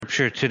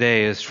scripture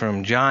today is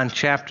from John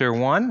chapter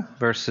 1,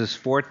 verses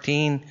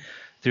 14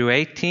 through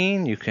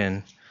 18. You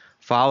can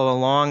follow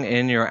along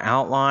in your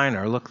outline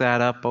or look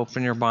that up,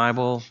 open your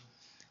Bible,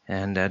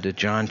 and to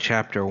John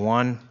chapter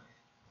 1.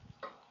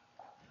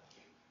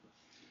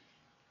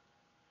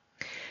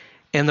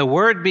 And the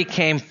Word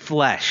became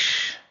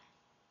flesh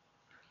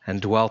and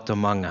dwelt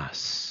among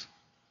us.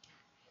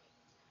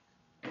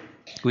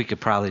 We could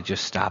probably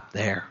just stop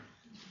there,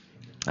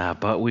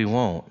 but we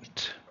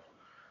won't.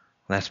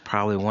 That's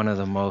probably one of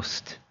the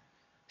most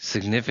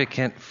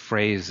significant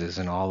phrases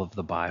in all of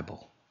the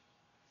Bible.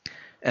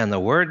 And the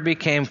Word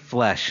became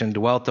flesh and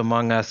dwelt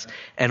among us,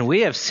 and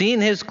we have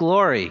seen His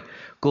glory,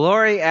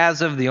 glory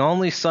as of the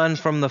only Son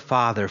from the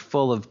Father,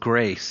 full of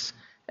grace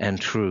and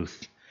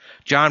truth.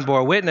 John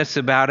bore witness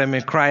about Him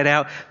and cried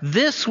out,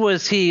 "This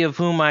was He of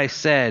whom I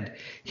said,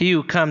 'He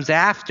who comes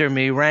after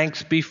me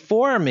ranks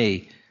before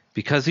me,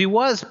 because He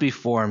was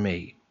before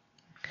me.'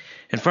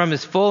 And from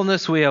His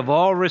fullness we have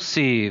all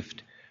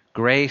received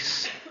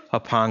grace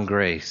upon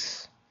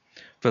grace.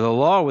 For the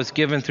law was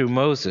given through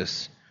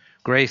Moses.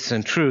 Grace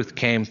and truth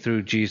came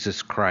through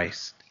Jesus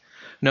Christ.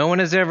 No one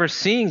has ever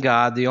seen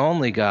God, the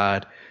only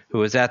God,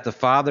 who is at the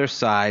Father's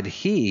side.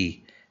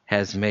 He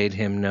has made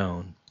Him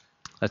known."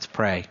 Let's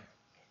pray.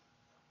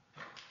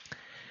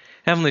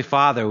 Heavenly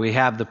Father, we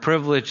have the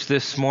privilege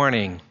this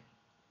morning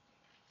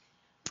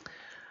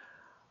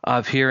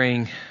of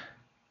hearing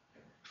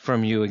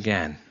from You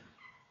again.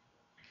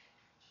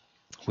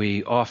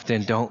 We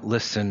often don't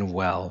listen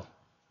well.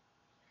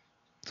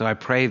 So I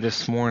pray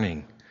this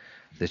morning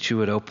that You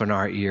would open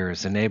our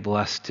ears, enable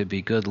us to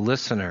be good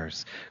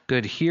listeners,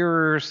 good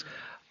hearers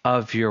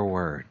of Your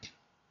word,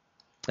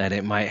 that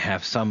it might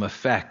have some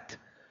effect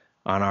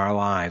on our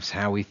lives,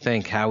 how we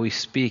think, how we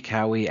speak,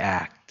 how we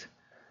act,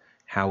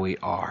 how we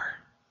are.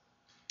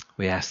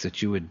 We ask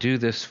that You would do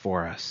this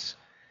for us.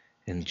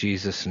 In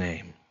Jesus'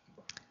 name,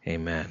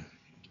 amen.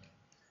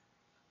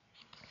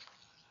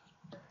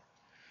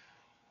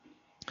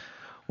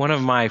 One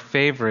of my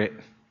favorite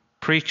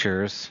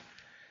preachers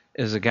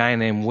is a guy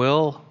named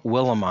Will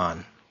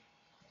Willimon.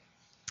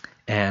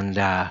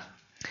 And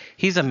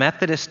he's a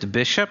Methodist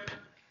bishop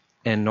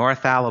in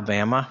North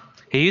Alabama.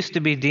 He used to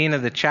be dean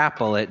of the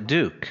chapel at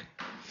Duke.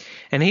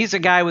 And he's a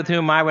guy with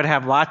whom I would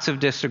have lots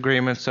of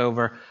disagreements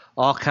over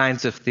all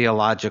kinds of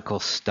theological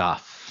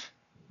stuff.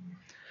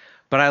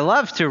 But I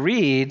love to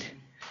read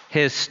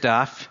his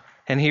stuff,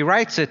 and he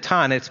writes a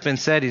ton. It's been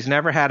said he's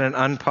never had an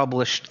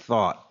unpublished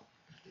thought.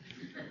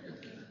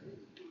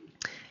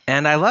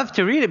 And I love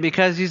to read it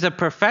because he's a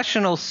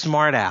professional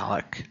smart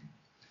aleck.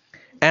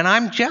 And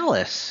I'm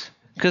jealous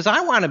because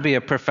I want to be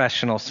a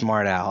professional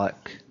smart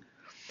aleck.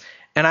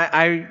 And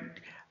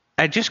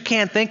I just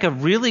can't think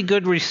of really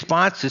good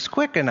responses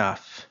quick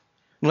enough.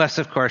 Unless,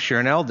 of course, you're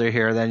an elder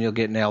here, then you'll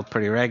get nailed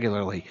pretty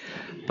regularly.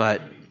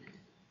 But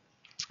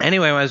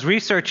anyway, when I was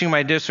researching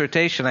my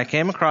dissertation, I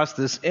came across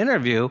this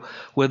interview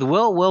with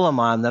Will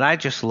Willimon that I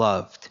just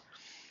loved.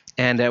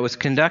 And it was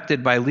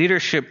conducted by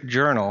Leadership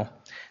Journal.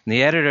 And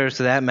the editors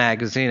of that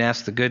magazine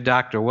asked the good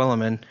Dr.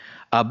 Willimon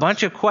a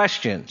bunch of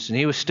questions. And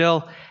he was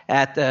still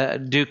at the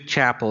Duke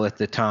Chapel at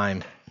the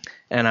time.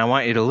 And I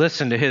want you to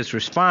listen to his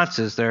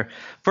responses. Their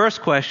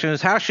first question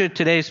is, how should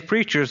today's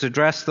preachers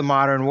address the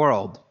modern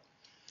world?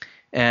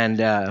 And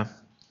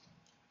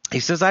he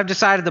says, I've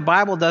decided the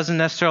Bible doesn't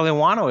necessarily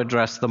want to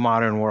address the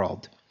modern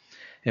world.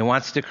 It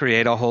wants to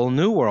create a whole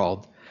new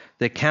world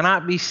that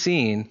cannot be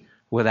seen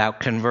without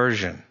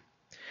conversion.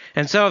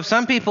 And so if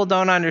some people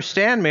don't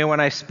understand me when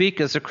I speak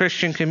as a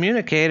Christian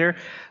communicator,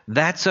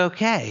 that's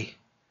okay.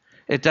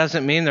 It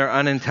doesn't mean they're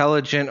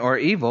unintelligent or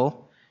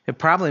evil. It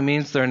probably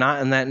means they're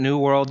not in that new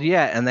world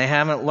yet, and they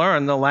haven't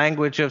learned the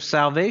language of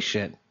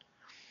salvation.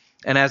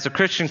 And as a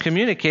Christian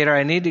communicator,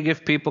 I need to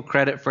give people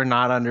credit for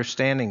not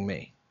understanding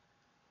me.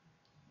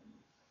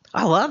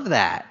 I love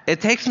that.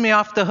 It takes me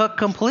off the hook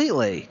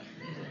completely.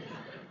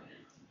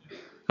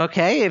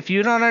 Okay, if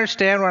you don't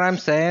understand what I'm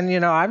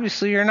saying,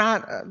 obviously you're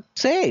not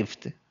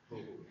saved.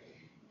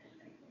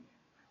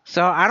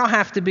 So I don't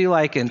have to be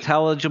like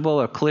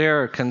intelligible or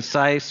clear or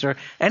concise or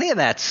any of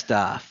that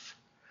stuff.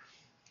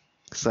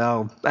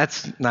 So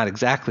that's not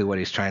exactly what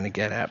he's trying to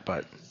get at,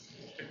 but.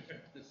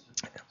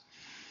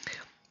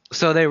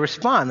 So they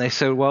respond. They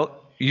said,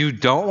 well, you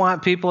don't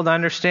want people to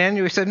understand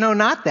you? He said, no,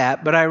 not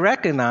that, but I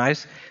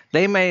recognize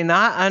they may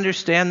not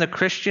understand the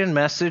Christian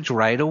message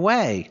right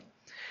away.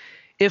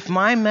 If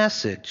my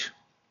message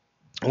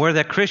were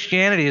that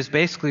Christianity is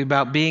basically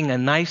about being a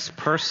nice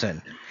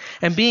person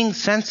and being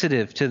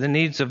sensitive to the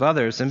needs of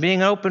others and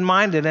being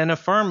open-minded and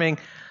affirming,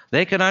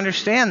 they could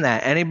understand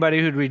that. Anybody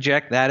who'd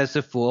reject that is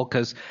a fool,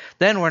 because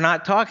then we're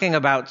not talking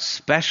about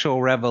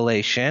special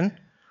revelation.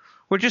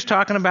 We're just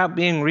talking about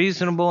being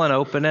reasonable and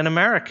open and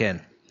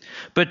American.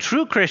 But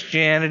true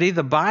Christianity,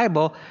 the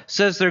Bible,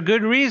 says there are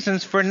good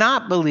reasons for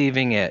not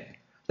believing it,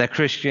 that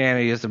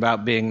Christianity is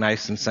about being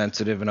nice and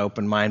sensitive and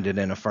open-minded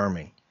and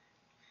affirming.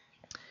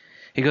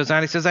 He goes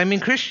on, he says,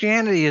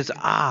 Christianity is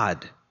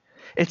odd.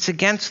 It's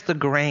against the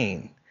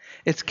grain.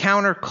 It's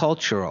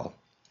countercultural.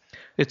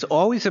 It's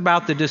always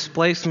about the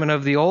displacement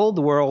of the old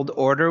world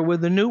order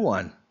with the new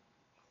one.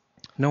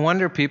 No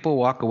wonder people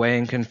walk away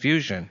in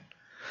confusion.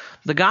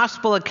 The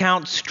gospel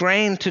accounts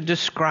strain to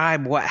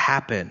describe what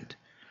happened.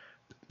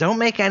 Don't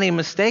make any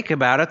mistake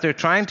about it. They're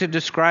trying to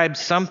describe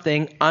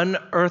something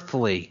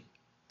unearthly.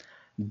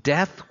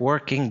 Death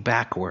working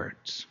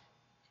backwards.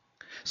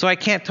 So I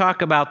can't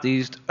talk about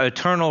the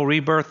eternal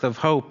rebirth of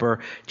hope or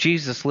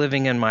Jesus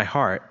living in my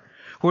heart.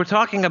 We're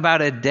talking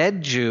about a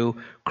dead Jew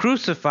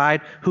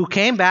crucified who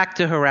came back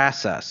to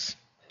harass us.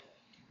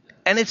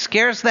 And it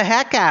scares the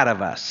heck out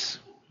of us.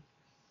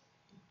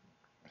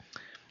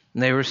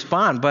 And they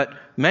respond, but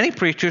many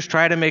preachers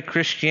try to make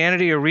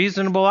Christianity a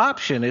reasonable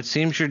option. It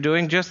seems you're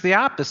doing just the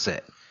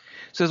opposite.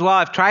 He says, well,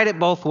 I've tried it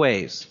both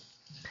ways.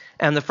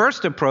 And the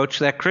first approach,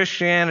 that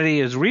Christianity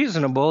is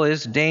reasonable,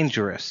 is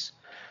dangerous.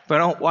 If I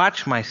don't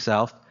watch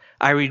myself,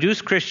 I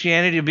reduce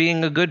Christianity to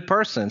being a good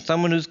person,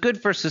 someone who's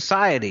good for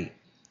society.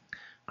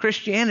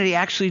 Christianity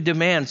actually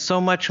demands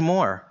so much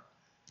more.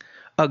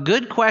 A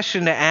good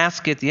question to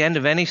ask at the end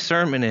of any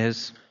sermon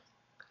is,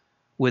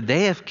 would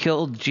they have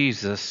killed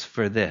Jesus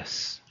for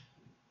this?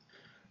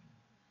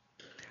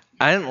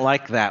 I didn't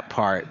like that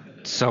part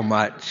so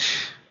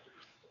much.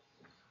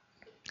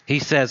 He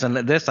says, and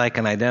this I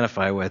can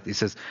identify with, he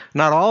says,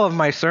 not all of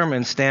my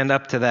sermons stand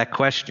up to that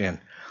question.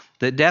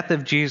 The death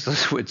of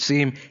Jesus would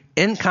seem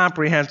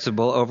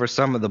incomprehensible over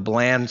some of the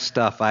bland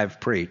stuff I've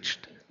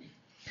preached.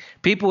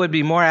 People would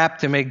be more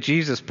apt to make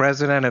Jesus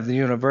president of the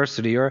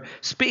university or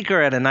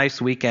speaker at a nice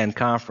weekend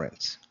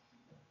conference.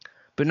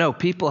 But no,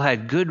 people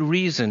had good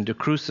reason to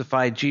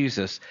crucify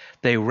Jesus.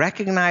 They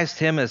recognized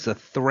him as a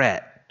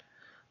threat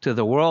to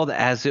the world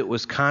as it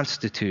was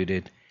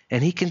constituted,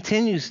 and he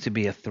continues to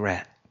be a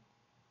threat.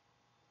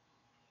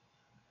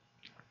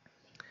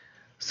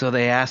 So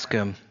they ask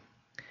him,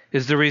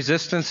 is the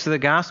resistance to the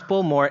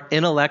gospel more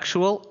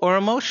intellectual or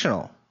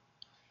emotional?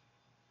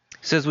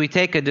 He says we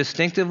take a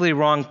distinctively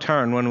wrong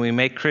turn when we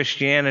make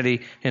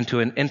Christianity into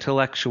an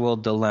intellectual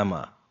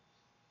dilemma.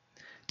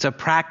 It's a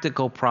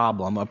practical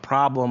problem, a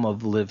problem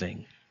of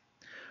living.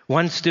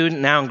 One student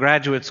now in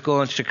graduate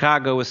school in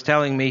Chicago was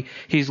telling me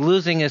he's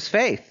losing his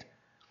faith.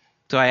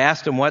 So I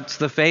asked him, what's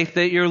the faith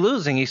that you're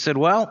losing? He said,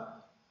 well,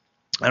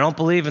 I don't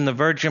believe in the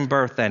virgin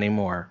birth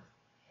anymore.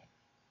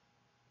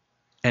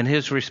 And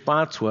his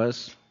response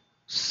was,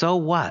 so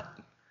what?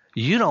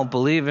 You don't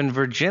believe in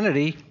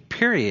virginity,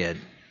 period.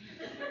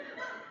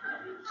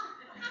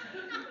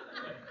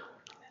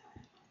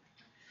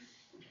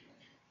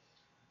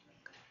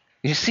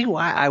 You see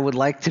why I would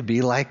like to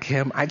be like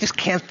him? I just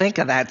can't think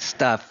of that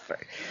stuff.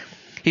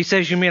 He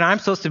says, you mean I'm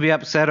supposed to be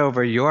upset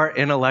over your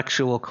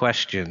intellectual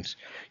questions?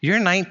 You're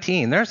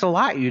 19. There's a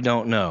lot you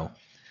don't know.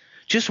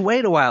 Just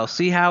wait a while.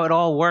 See how it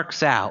all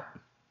works out.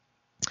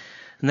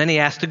 And then he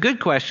asked a good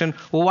question.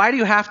 Well, why do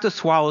you have to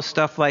swallow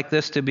stuff like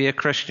this to be a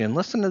Christian?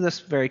 Listen to this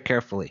very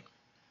carefully.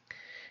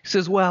 He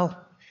says,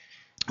 well,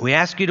 we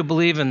ask you to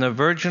believe in the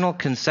virginal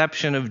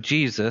conception of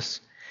Jesus.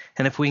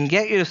 And if we can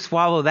get you to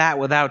swallow that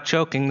without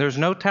choking, there's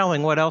no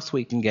telling what else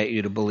we can get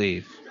you to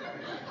believe.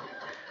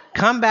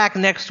 Come back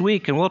next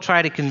week and we'll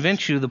try to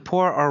convince you the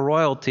poor are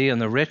royalty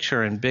and the rich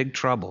are in big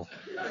trouble.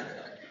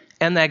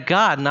 And that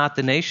God, not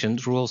the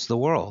nations, rules the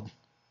world.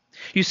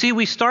 You see,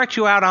 we start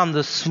you out on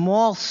the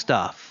small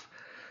stuff,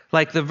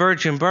 like the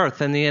virgin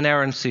birth and the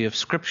inerrancy of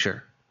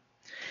Scripture.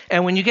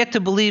 And when you get to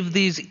believe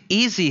these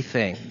easy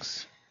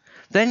things,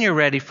 then you're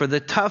ready for the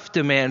tough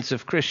demands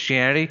of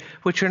Christianity,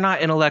 which are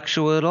not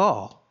intellectual at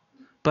all,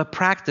 but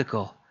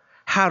practical.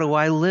 How do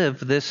I live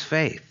this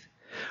faith?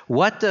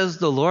 What does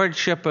the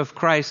lordship of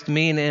Christ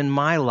mean in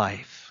my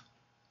life?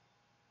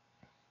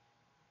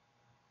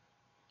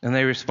 And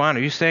they respond,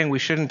 are you saying we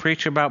shouldn't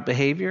preach about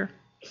behavior?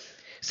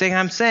 Saying,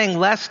 I'm saying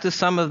less to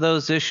some of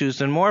those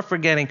issues and more for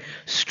getting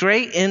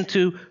straight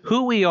into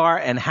who we are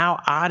and how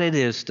odd it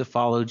is to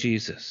follow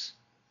Jesus.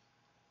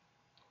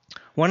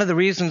 One of the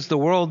reasons the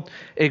world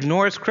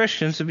ignores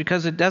Christians is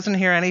because it doesn't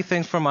hear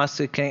anything from us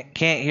it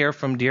can't hear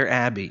from dear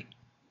Abby.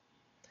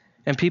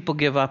 And people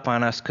give up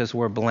on us because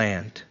we're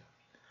bland.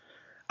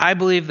 I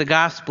believe the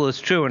gospel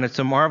is true, and it's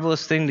a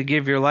marvelous thing to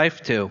give your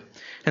life to.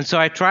 And so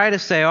I try to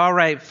say, all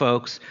right,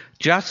 folks,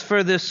 just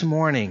for this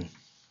morning,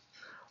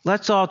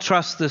 let's all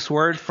trust this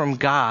word from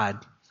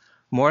God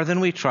more than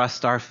we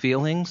trust our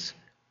feelings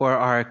or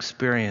our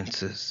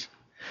experiences.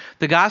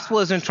 The gospel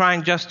isn't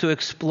trying just to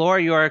explore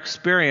your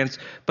experience,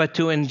 but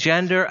to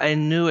engender a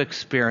new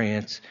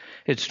experience.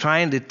 It's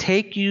trying to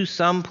take you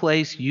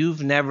someplace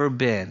you've never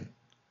been.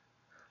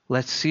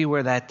 Let's see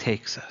where that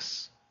takes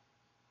us.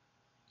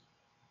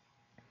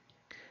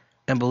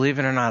 And believe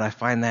it or not, I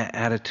find that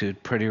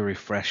attitude pretty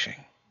refreshing.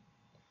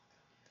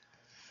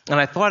 And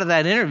I thought of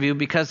that interview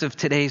because of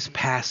today's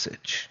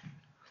passage.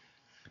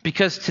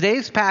 Because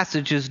today's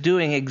passage is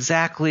doing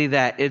exactly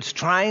that. It's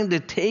trying to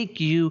take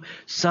you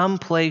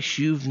someplace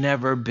you've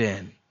never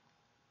been.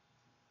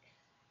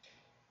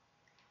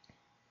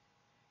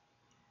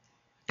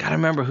 Got to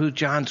remember who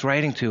John's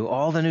writing to.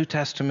 All the New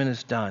Testament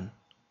is done.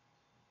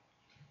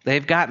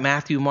 They've got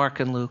Matthew, Mark,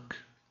 and Luke.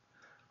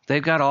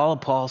 They've got all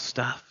of Paul's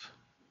stuff.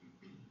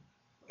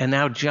 And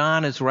now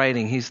John is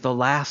writing. He's the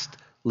last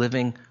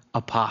living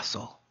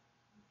apostle.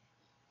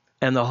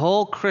 And the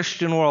whole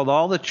Christian world,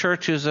 all the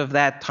churches of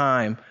that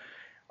time,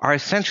 are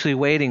essentially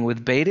waiting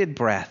with bated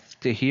breath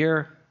to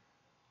hear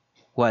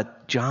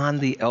what John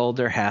the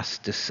Elder has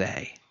to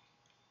say.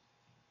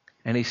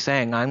 And he's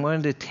saying, I'm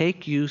going to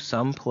take you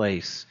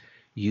someplace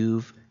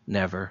you've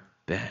never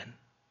been.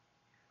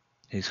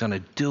 He's going to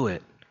do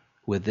it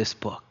with this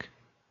book.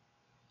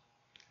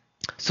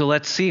 So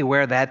let's see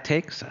where that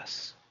takes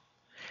us.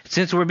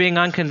 Since we're being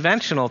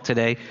unconventional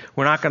today,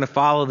 we're not going to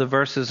follow the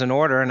verses in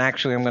order, and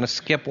actually I'm going to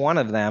skip one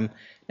of them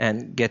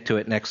and get to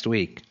it next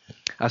week.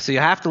 So you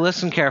have to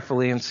listen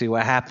carefully and see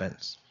what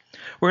happens.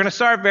 We're going to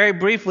start very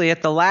briefly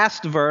at the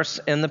last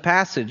verse in the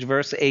passage,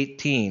 verse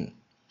 18.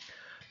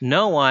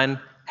 No one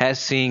has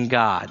seen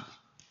God.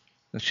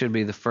 That should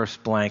be the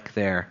first blank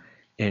there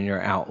in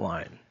your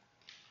outline.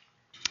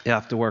 You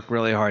have to work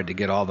really hard to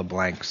get all the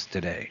blanks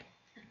today.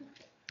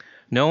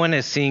 No one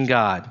has seen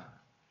God.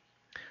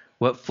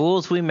 What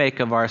fools we make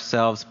of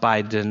ourselves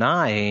by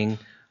denying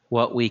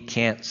what we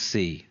can't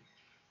see.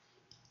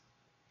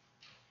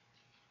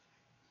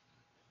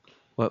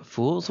 What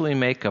fools we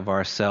make of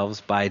ourselves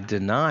by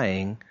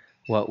denying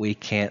what we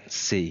can't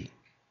see.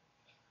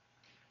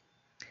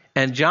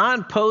 And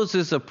John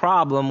poses a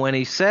problem when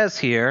he says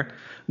here,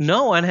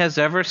 no one has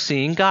ever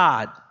seen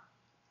God.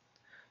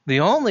 The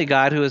only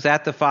God who is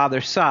at the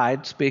Father's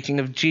side, speaking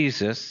of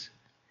Jesus,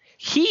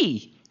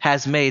 he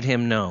has made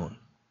him known.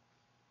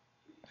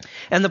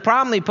 And the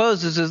problem he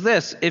poses is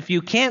this: if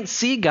you can't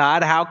see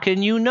God, how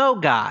can you know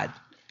God?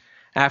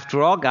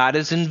 After all, God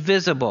is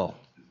invisible.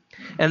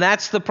 And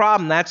that's the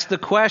problem. That's the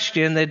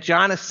question that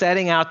John is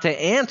setting out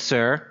to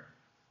answer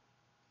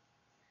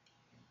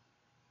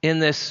in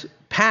this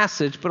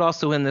passage, but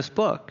also in this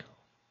book.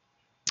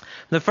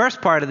 The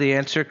first part of the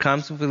answer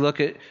comes if we look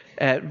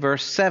at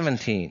verse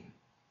 17.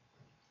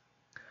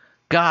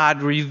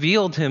 God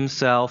revealed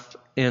himself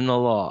in the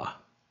law.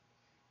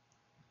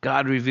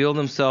 God revealed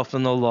himself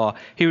in the law.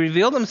 He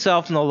revealed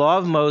himself in the law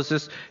of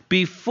Moses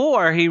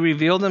before he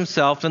revealed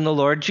himself in the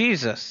Lord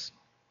Jesus.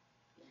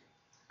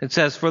 It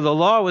says, for the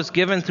law was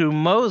given through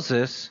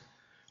Moses,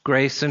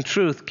 grace and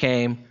truth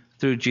came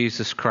through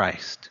Jesus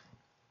Christ.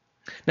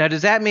 Now,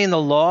 does that mean the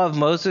law of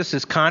Moses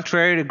is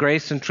contrary to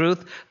grace and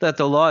truth, that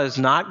the law is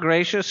not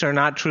gracious or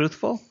not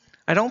truthful?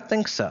 I don't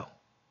think so.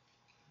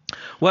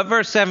 What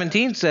verse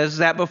 17 says is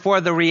that before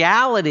the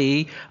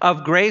reality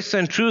of grace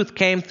and truth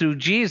came through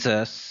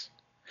Jesus,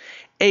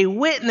 a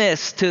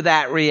witness to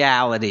that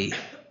reality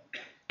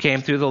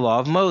came through the law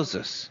of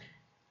Moses.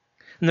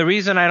 And the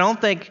reason I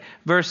don't think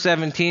verse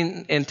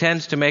 17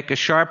 intends to make a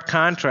sharp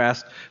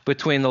contrast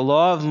between the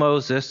law of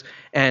Moses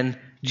and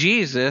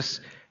Jesus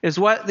is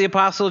what the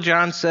Apostle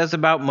John says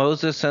about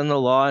Moses and the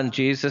law and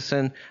Jesus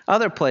and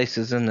other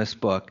places in this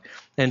book.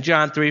 In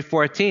John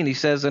 3:14, he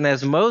says, and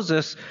as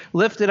Moses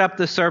lifted up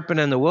the serpent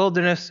in the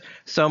wilderness,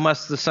 so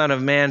must the Son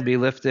of Man be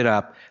lifted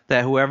up,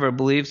 that whoever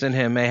believes in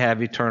him may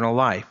have eternal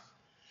life.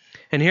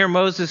 And here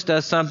Moses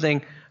does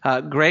something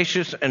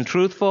gracious and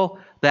truthful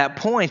that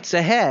points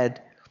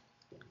ahead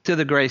to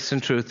the grace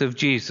and truth of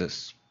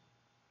Jesus.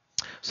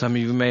 Some of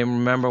you may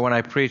remember when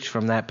I preached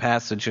from that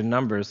passage in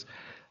Numbers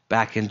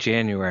back in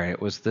January. It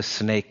was the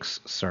snakes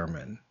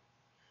sermon.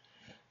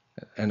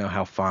 I know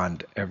how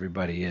fond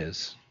everybody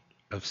is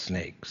of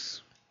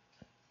snakes.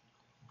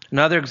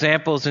 Another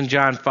example is in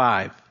John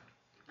 5.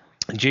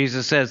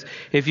 Jesus says,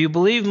 if you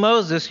believe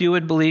Moses, you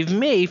would believe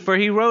me, for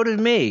he wrote of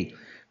me.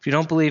 If you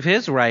don't believe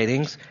his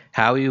writings,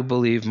 how will you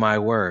believe my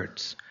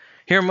words?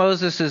 Here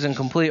Moses is in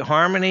complete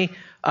harmony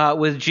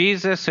with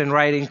Jesus and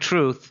writing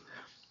truth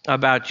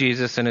about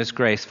Jesus and his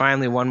grace.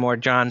 Finally, one more,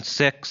 John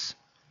 6.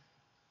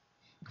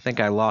 I think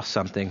I lost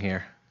something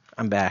here.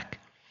 I'm back.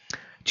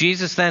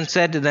 Jesus then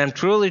said to them,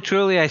 truly,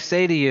 truly, I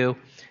say to you,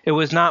 it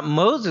was not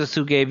Moses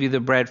who gave you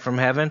the bread from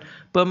heaven,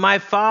 but my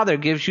Father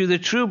gives you the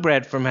true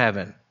bread from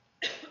heaven.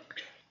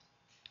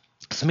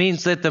 This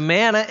means that the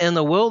manna in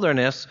the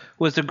wilderness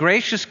was a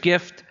gracious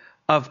gift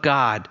of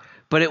God,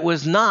 but it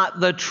was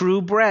not the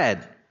true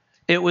bread.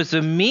 It was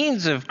a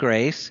means of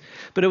grace,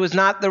 but it was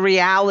not the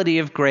reality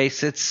of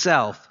grace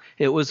itself.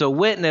 It was a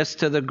witness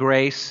to the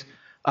grace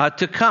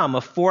to come,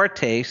 a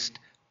foretaste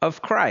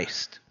of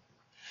Christ.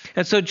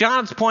 And so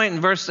John's point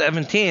in verse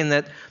 17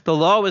 that the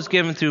law was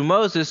given through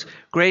Moses,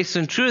 grace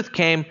and truth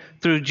came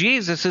through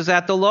Jesus, is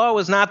that the law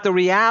was not the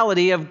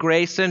reality of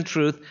grace and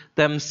truth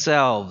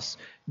themselves.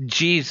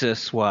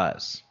 Jesus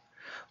was.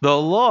 The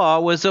law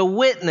was a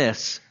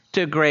witness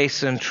to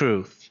grace and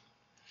truth.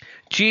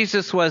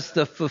 Jesus was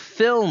the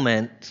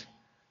fulfillment,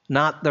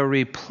 not the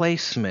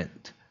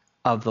replacement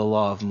of the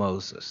law of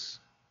Moses.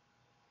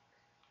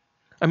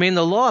 I mean,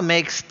 the law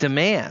makes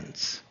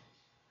demands.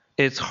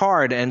 It's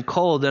hard and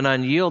cold and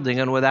unyielding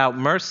and without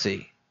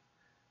mercy.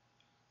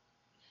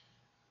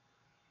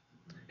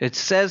 It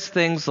says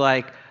things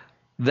like,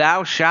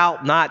 thou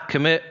shalt not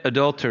commit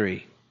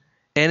adultery.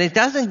 And it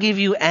doesn't give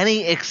you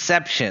any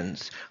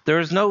exceptions.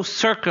 There's no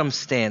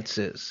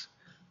circumstances.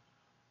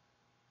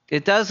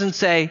 It doesn't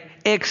say,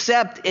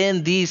 except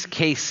in these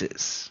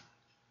cases.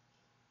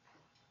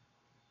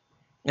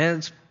 And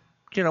it's,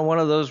 one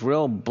of those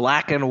real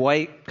black and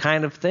white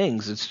kind of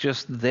things. It's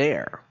just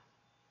there.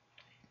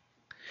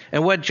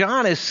 And what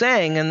John is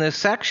saying in this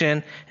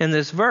section, in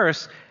this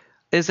verse,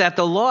 is that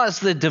the law is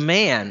the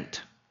demand,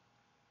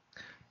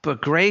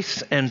 but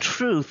grace and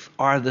truth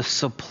are the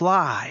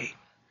supply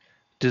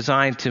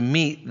designed to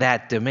meet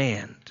that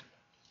demand.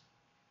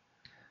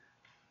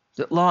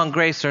 That law and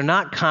grace are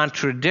not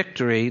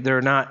contradictory,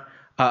 they're not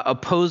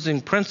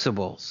opposing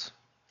principles,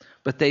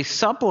 but they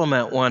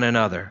supplement one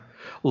another.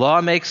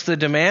 Law makes the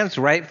demands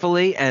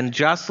rightfully and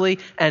justly,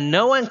 and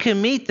no one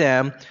can meet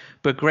them,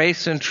 but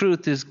grace and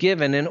truth is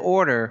given in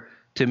order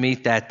to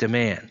meet that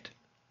demand.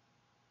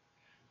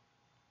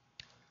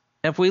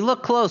 If we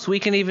look close, we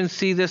can even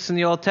see this in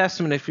the Old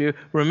Testament. If you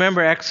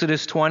remember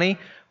Exodus 20,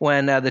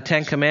 when the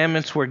Ten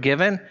Commandments were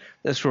given,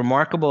 this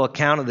remarkable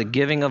account of the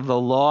giving of the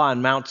law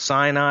on Mount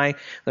Sinai,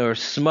 there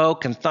was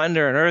smoke and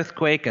thunder and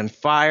earthquake and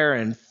fire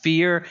and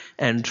fear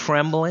and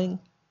trembling.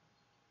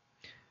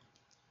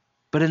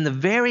 But in the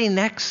very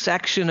next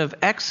section of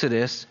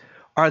Exodus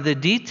are the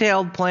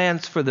detailed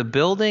plans for the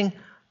building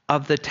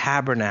of the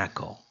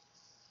tabernacle,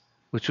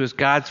 which was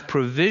God's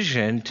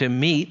provision to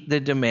meet the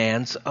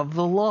demands of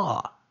the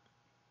law.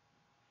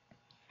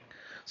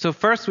 So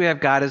first we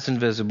have God as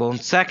invisible,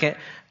 and second,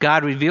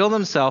 God revealed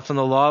himself in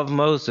the law of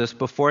Moses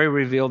before he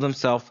revealed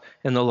himself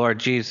in the Lord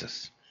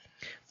Jesus.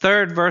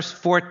 Third, verse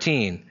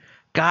 14,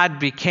 God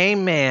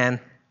became man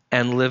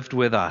and lived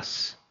with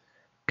us.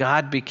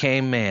 God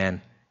became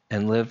man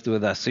and lived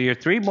with us. So your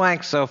three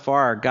blanks so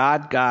far are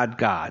God, God,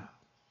 God.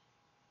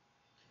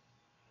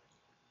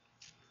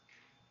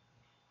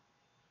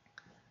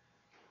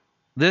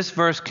 This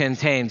verse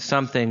contains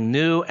something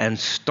new and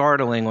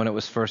startling when it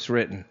was first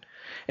written.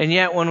 And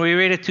yet when we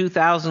read it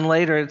 2,000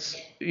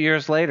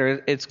 years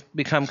later, it's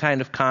become kind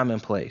of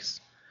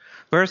commonplace.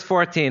 Verse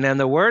 14, and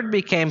the Word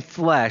became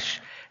flesh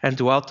and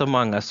dwelt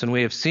among us, and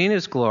we have seen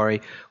his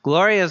glory.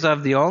 Glory as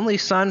of the only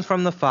Son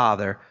from the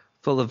Father,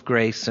 full of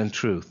grace and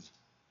truth.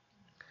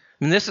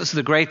 And this is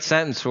the great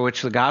sentence for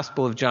which the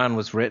Gospel of John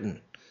was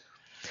written.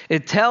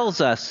 It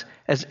tells us,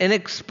 as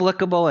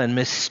inexplicable and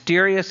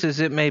mysterious as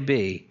it may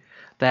be,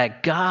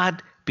 that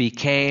God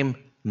became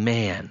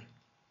man.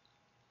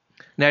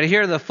 Now, to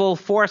hear the full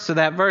force of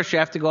that verse, you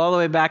have to go all the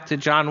way back to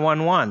John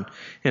 1:1.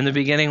 In the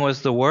beginning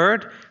was the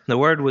Word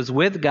was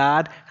with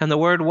God, and the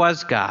Word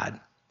was God.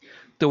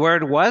 The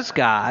Word was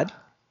God,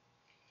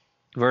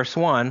 verse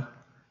 1.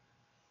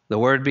 The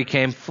Word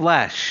became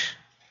flesh,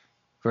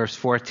 verse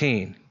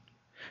 14.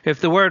 If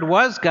the Word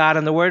was God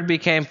and the Word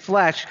became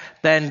flesh,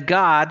 then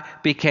God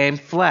became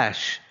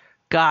flesh.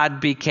 God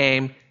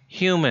became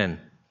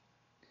human.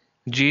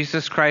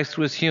 Jesus Christ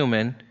was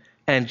human,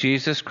 and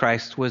Jesus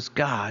Christ was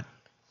God.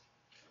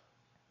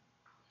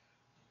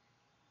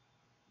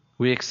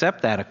 We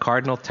accept that, a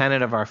cardinal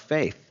tenet of our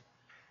faith.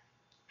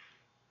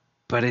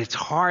 But it's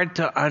hard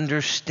to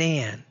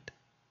understand.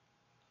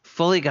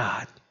 Fully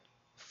God,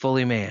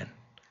 fully man,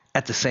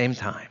 at the same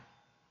time.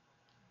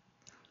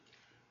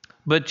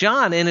 But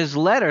John, in his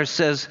letter,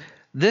 says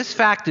this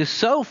fact is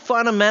so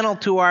fundamental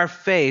to our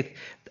faith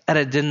that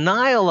a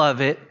denial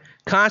of it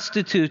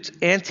constitutes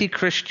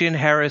anti-Christian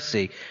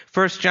heresy.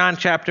 1 John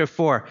chapter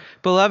 4,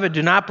 Beloved,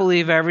 do not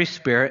believe every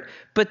spirit,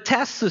 but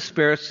test the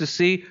spirits to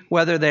see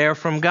whether they are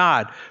from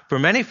God. For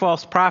many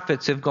false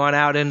prophets have gone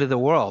out into the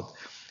world.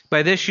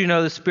 By this you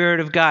know the Spirit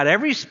of God.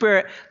 Every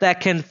spirit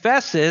that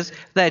confesses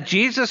that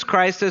Jesus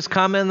Christ has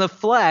come in the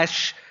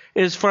flesh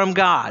is from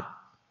God.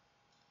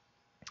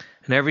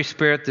 And every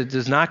spirit that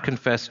does not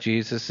confess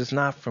Jesus is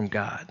not from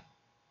God.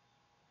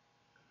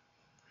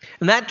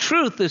 And that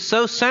truth is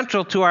so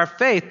central to our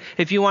faith.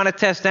 If you want to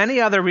test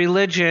any other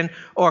religion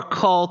or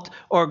cult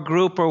or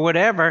group or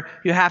whatever,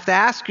 you have to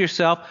ask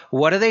yourself,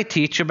 what do they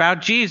teach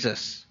about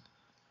Jesus?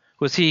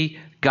 Was he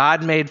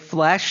God made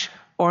flesh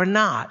or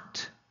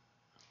not?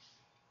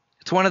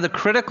 It's one of the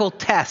critical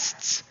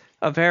tests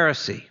of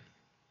heresy.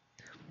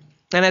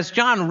 And as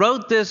John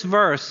wrote this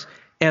verse,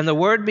 and the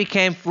Word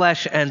became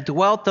flesh and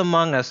dwelt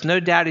among us, no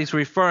doubt he's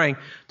referring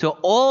to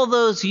all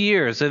those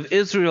years of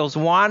Israel's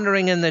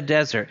wandering in the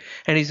desert.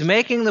 And he's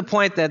making the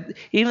point that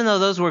even though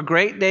those were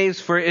great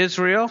days for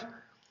Israel,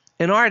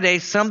 in our day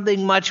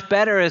something much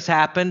better has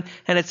happened,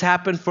 and it's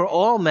happened for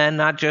all men,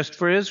 not just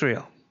for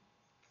Israel.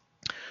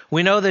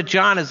 We know that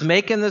John is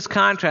making this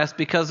contrast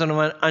because of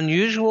an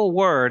unusual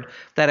word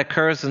that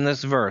occurs in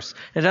this verse.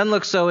 It doesn't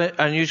look so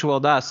unusual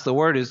to us. The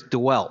word is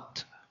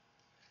dwelt.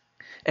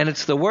 And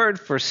it's the word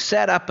for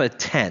set up a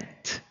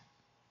tent.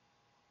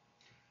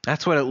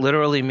 That's what it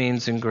literally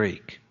means in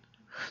Greek.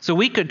 So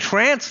we could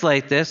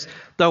translate this,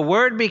 the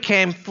Word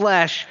became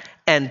flesh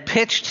and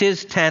pitched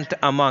his tent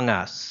among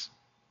us.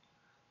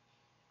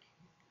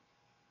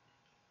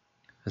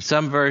 And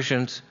some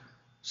versions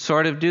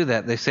sort of do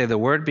that. They say the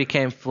Word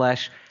became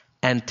flesh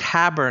and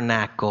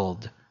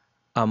tabernacled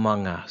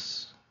among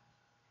us.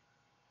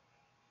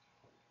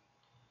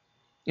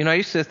 You know, I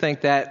used to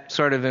think that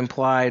sort of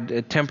implied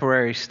a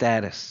temporary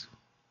status.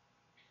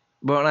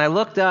 But when I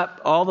looked up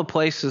all the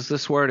places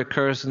this word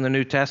occurs in the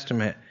New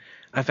Testament,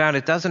 I found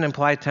it doesn't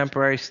imply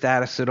temporary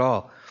status at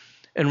all.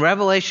 In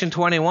Revelation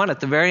 21, at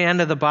the very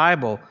end of the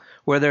Bible,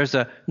 where there's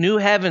a new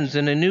heavens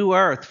and a new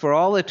earth for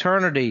all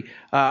eternity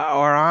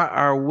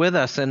are with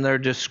us, and they're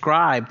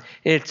described,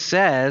 it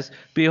says,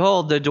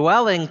 behold, the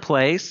dwelling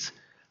place,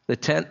 the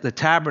tent, the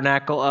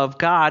tabernacle of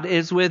God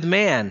is with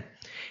man.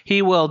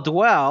 He will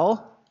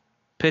dwell,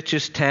 pitch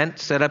his tent,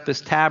 set up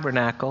his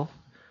tabernacle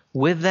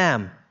with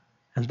them,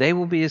 and they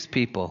will be his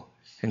people,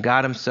 and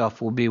God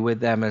himself will be with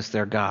them as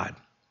their God.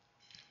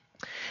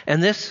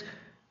 And this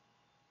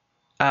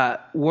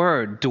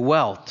word,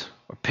 dwelt,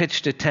 or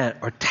pitched a tent,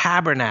 or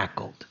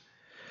tabernacled,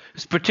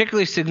 is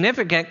particularly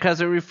significant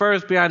because it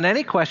refers beyond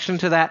any question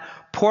to that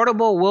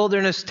portable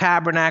wilderness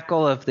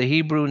tabernacle of the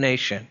Hebrew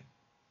nation.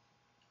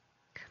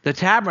 The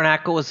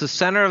tabernacle was the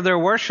center of their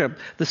worship,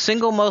 the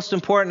single most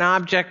important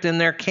object in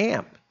their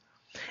camp.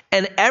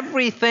 And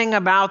everything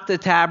about the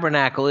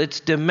tabernacle, its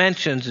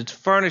dimensions, its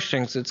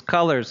furnishings, its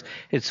colors,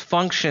 its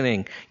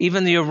functioning,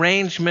 even the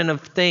arrangement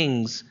of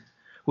things,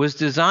 was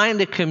designed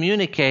to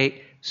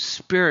communicate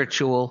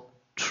spiritual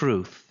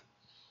truth.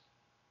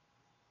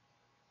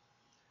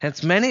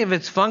 Hence, many of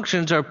its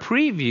functions are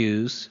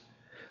previews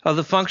of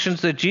the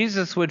functions that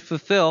Jesus would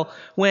fulfill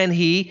when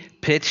he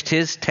pitched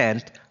his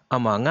tent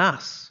among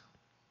us.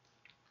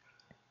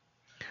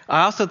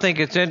 I also think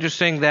it's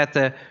interesting that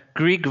the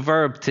Greek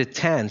verb to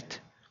tent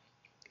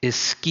is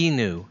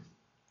skenu,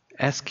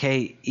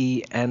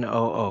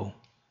 S-K-E-N-O-O.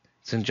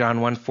 It's in John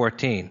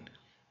 1:14.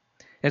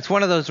 It's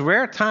one of those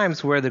rare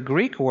times where the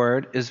Greek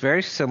word is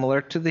very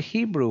similar to the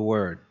Hebrew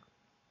word,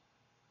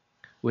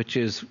 which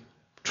is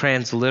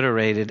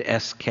transliterated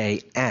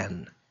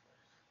S-K-N,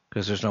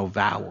 because there's no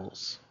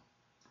vowels,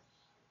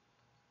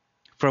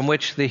 from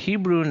which the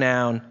Hebrew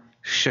noun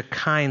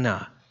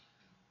Shekinah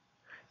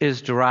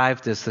is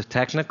derived as the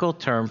technical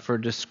term for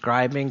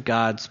describing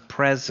God's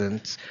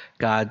presence,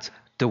 God's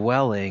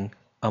dwelling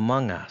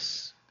among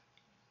us.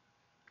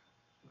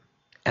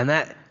 And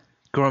that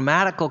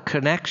grammatical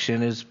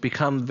connection has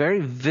become very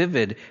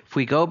vivid if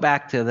we go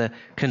back to the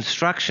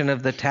construction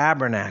of the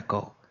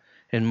tabernacle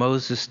in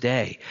Moses'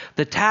 day.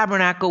 The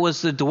tabernacle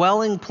was the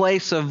dwelling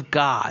place of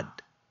God.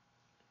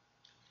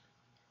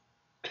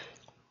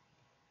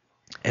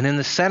 And in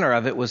the center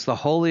of it was the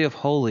Holy of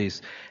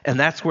Holies. And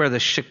that's where the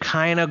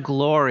Shekinah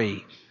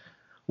glory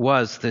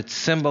was that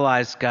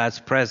symbolized God's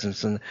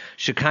presence. And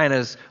Shekinah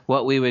is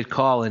what we would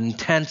call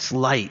intense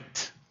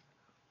light.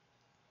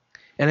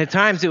 And at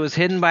times it was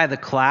hidden by the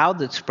cloud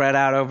that spread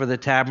out over the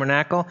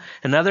tabernacle.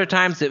 And other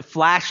times it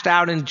flashed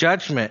out in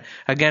judgment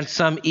against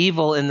some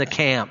evil in the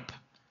camp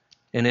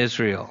in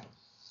Israel.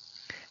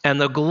 And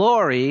the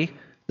glory,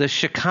 the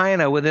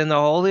Shekinah within the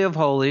Holy of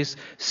Holies,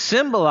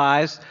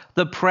 symbolized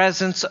the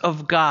presence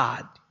of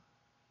God.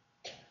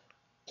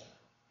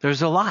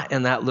 There's a lot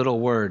in that little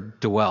word,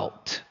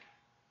 dwelt.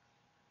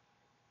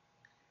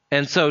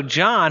 And so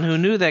John, who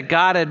knew that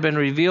God had been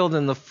revealed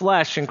in the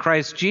flesh in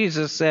Christ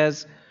Jesus,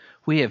 says,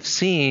 we have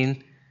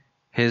seen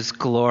his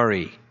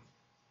glory.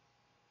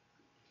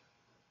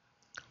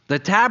 The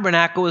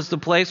tabernacle was the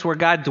place where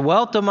God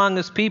dwelt among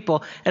his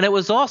people, and it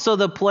was also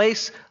the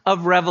place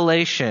of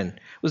revelation.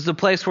 It was the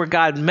place where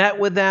God met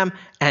with them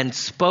and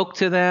spoke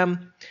to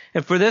them.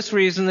 And for this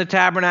reason, the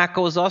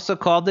tabernacle was also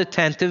called the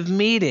tent of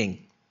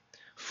meeting,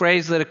 a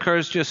phrase that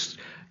occurs just,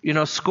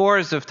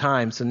 scores of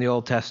times in the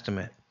Old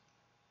Testament.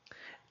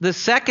 The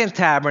second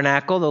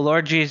tabernacle, the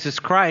Lord Jesus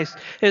Christ,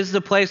 is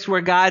the place where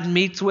God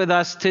meets with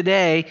us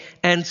today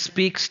and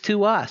speaks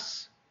to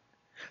us.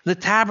 The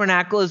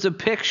tabernacle is a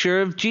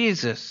picture of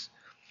Jesus,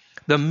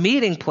 the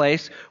meeting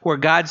place where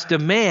God's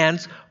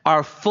demands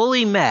are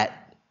fully met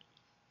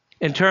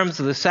in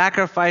terms of the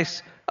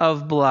sacrifice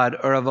of blood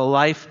or of a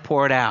life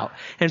poured out.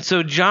 And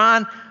so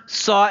John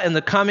saw in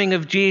the coming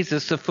of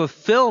Jesus the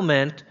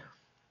fulfillment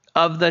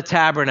of the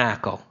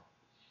tabernacle,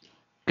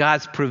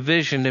 God's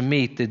provision to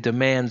meet the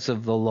demands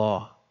of the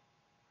law.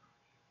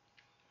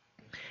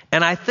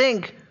 And I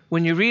think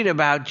when you read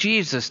about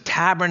Jesus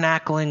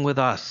tabernacling with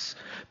us,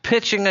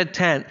 pitching a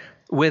tent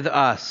with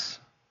us,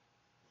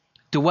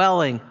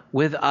 dwelling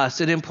with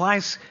us, it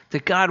implies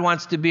that God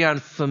wants to be on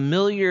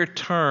familiar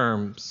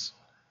terms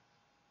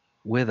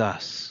with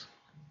us.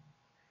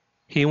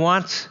 He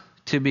wants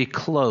to be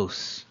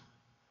close.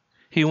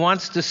 He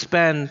wants to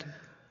spend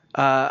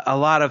a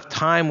lot of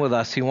time with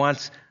us. He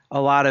wants a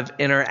lot of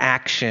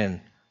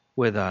interaction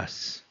with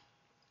us.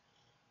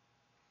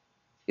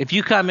 If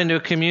you come into a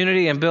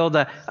community and build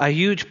a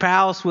huge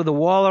palace with a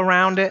wall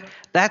around it,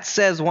 that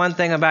says one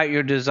thing about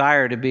your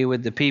desire to be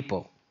with the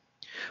people.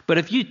 But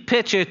if you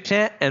pitch a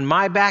tent in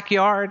my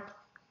backyard,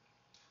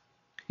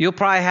 you'll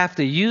probably have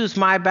to use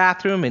my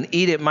bathroom and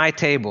eat at my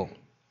table.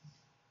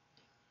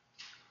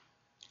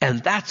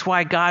 And that's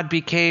why God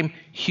became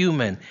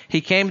human.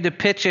 He came to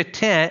pitch a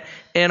tent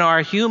in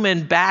our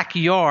human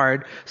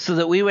backyard so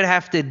that we would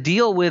have to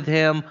deal with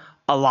him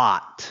a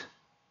lot.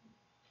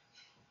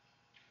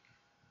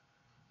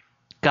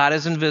 God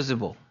is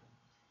invisible.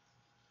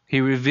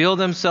 He revealed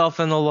himself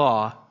in the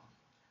law,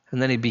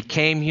 and then he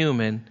became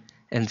human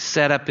and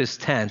set up his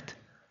tent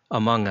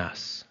among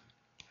us.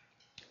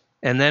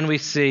 And then we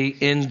see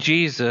in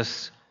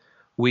Jesus,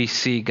 we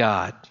see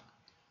God.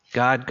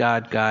 God,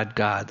 God, God,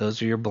 God.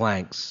 Those are your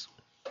blanks.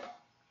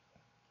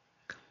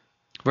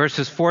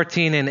 Verses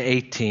 14 and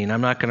 18.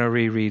 I'm not going to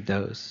reread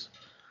those.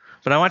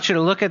 But I want you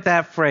to look at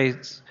that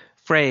phrase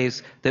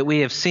that we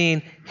have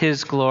seen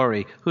his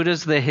glory. Who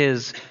does the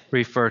his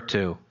refer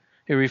to?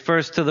 It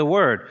refers to the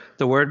Word.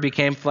 The Word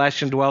became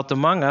flesh and dwelt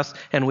among us,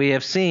 and we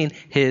have seen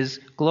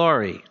his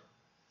glory.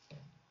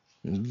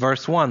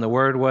 Verse 1, the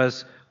Word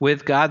was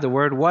with God, the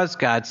Word was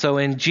God. So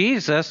in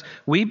Jesus,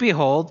 we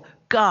behold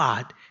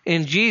God.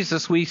 In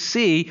Jesus, we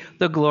see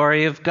the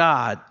glory of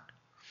God.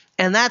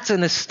 And that's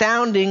an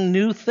astounding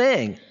new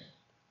thing,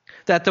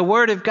 that the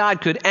Word of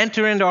God could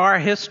enter into our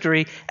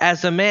history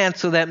as a man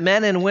so that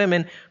men and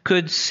women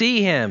could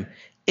see him.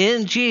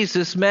 In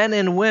Jesus, men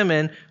and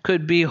women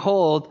could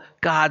behold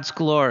God's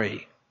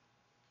glory.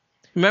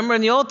 Remember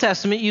in the Old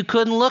Testament, you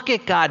couldn't look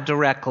at God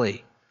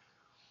directly.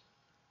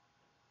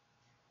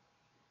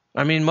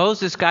 I mean,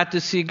 Moses got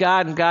to see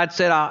God, and God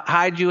said, I'll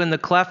hide you in the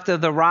cleft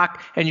of the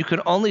rock, and you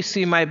can only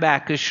see my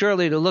back, because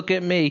surely to look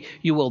at me,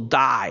 you will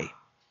die.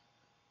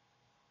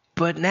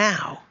 But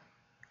now,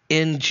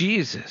 in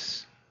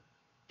Jesus,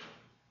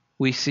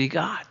 we see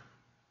God.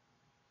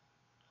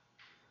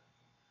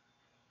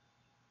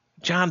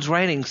 John's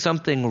writing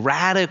something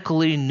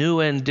radically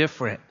new and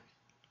different.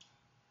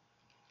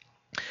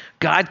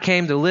 God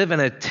came to live in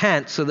a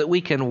tent so that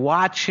we can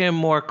watch him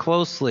more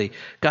closely.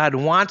 God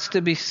wants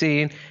to be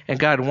seen, and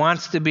God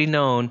wants to be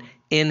known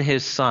in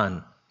his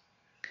Son.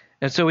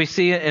 And so we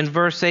see it in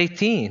verse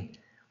 18.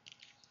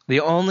 The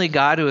only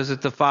God who is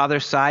at the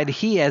Father's side,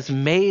 he has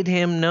made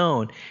him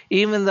known.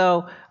 Even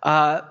though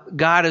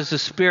God is a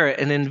spirit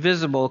and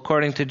invisible,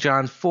 according to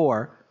John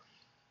 4,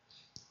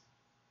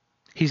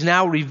 he's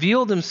now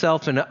revealed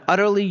himself in an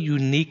utterly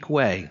unique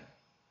way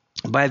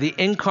by the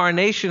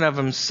incarnation of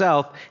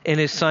himself in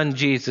his Son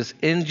Jesus.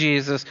 In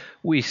Jesus,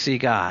 we see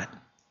God.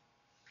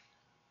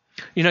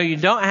 You know, you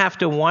don't have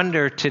to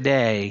wonder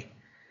today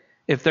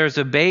if there's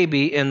a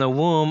baby in the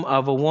womb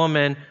of a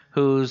woman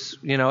who's,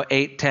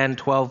 8, 10,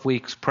 12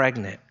 weeks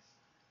pregnant.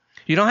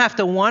 You don't have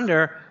to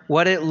wonder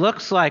what it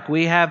looks like.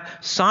 We have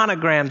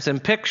sonograms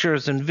and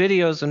pictures and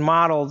videos and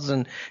models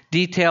and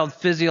detailed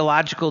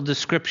physiological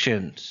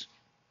descriptions.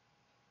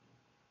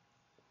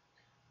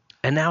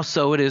 And now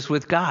so it is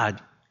with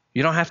God.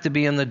 You don't have to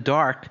be in the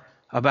dark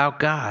about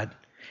God.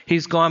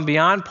 He's gone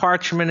beyond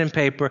parchment and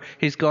paper.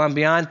 He's gone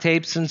beyond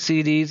tapes and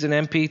CDs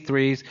and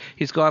MP3s.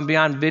 He's gone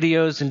beyond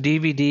videos and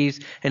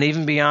DVDs and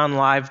even beyond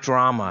live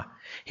drama.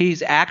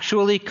 He's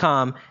actually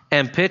come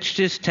and pitched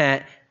his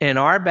tent in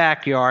our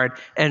backyard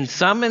and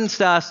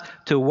summons us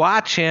to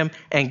watch him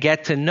and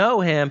get to know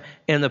him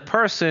in the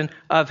person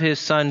of his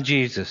Son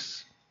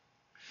Jesus.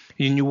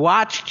 When you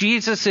watch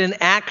Jesus in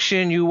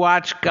action, you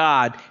watch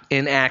God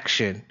in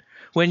action.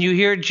 When you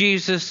hear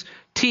Jesus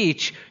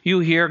teach, you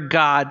hear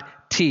God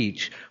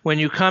teach. When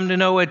you come to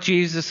know what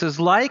Jesus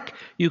is like,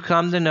 you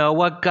come to know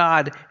what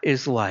God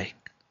is like.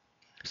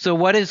 So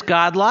what is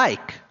God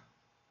like?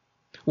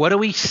 What do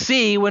we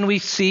see when we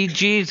see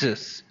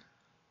Jesus?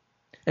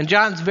 And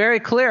John's very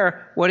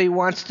clear what he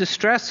wants to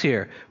stress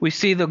here. We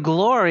see the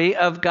glory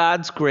of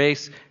God's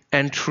grace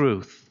and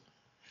truth.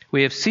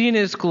 We have seen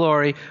his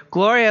glory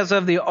as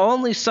of the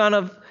only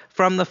Son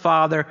from the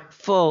Father,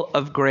 full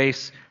of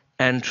grace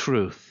and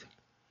truth.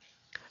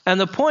 And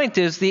the point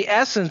is, the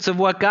essence of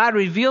what God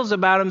reveals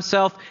about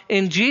himself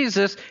in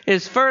Jesus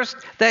is first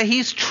that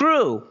he's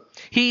true.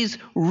 He's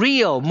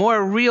real,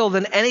 more real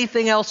than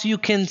anything else you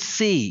can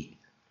see.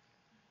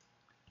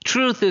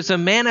 Truth is a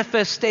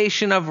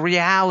manifestation of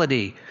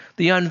reality,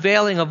 the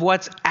unveiling of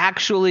what's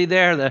actually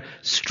there, the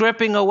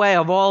stripping away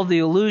of all the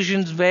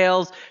illusions,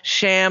 veils,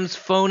 shams,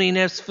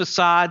 phoniness,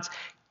 facades,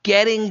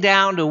 getting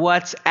down to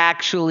what's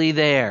actually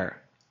there.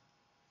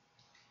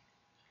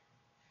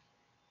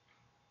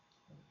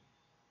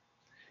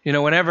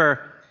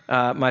 Whenever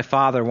my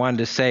father wanted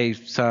to say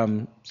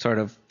some sort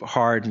of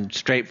hard and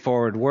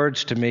straightforward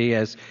words to me,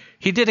 as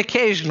he did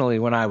occasionally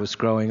when I was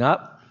growing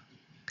up,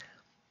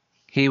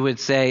 he would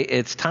say,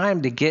 "It's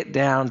time to get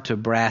down to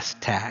brass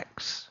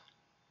tacks."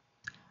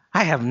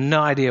 I have no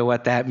idea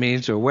what that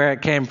means or where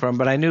it came from,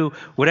 but I knew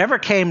whatever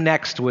came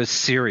next was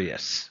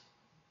serious.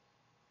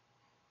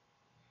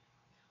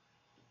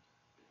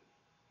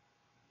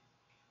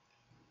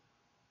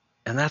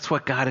 And that's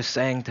what God is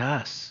saying to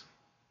us.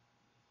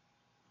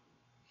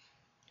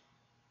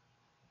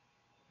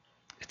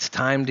 It's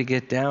time to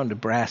get down to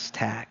brass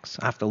tacks.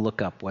 I have to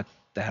look up what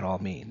that all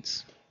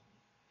means.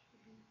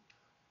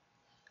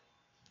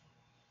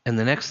 And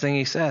the next thing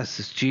he says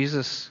is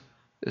Jesus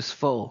is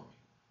full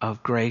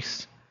of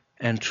grace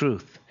and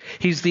truth.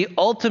 He's the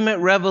ultimate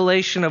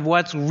revelation of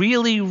what's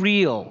really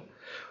real,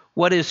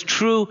 what is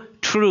true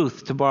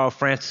truth, to borrow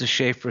Francis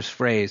Schaeffer's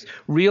phrase,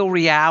 real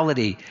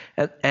reality.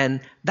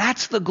 And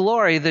that's the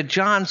glory that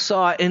John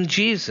saw in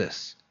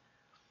Jesus.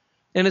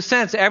 In a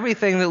sense,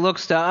 everything that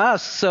looks to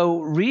us so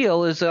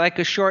real is like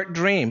a short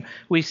dream.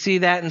 We see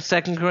that in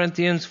 2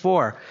 Corinthians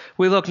 4.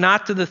 We look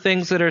not to the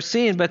things that are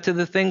seen, but to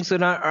the things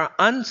that are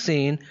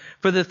unseen,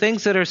 for the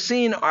things that are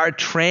seen are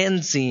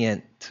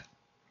transient.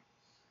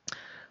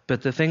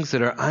 but the things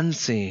that are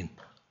unseen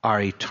are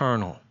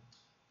eternal.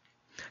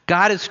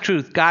 God is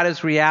truth. God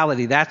is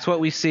reality. That's what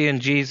we see in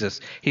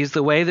Jesus. He's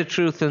the way, the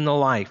truth, and the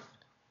life.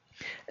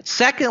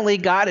 Secondly,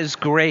 God is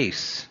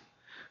grace.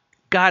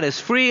 God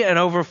is free and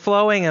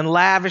overflowing and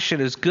lavish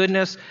in his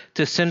goodness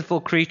to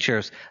sinful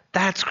creatures.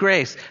 That's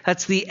grace.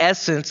 That's the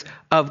essence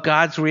of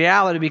God's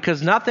reality,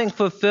 because nothing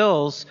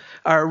fulfills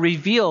or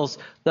reveals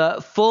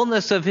the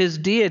fullness of his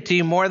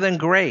deity more than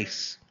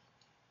grace.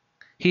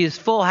 He is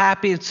full,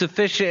 happy, and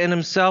sufficient in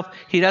himself.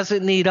 He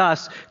doesn't need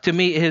us to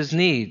meet his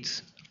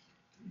needs.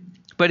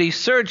 But he's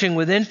surging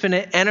with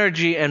infinite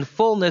energy and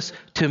fullness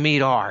to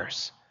meet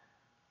ours.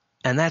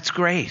 And that's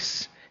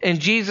grace. In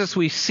Jesus,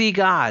 we see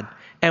God,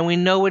 and we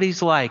know what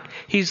he's like.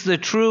 He's the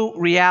true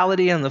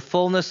reality and the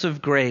fullness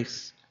of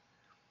grace.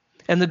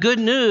 And the good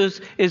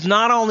news is,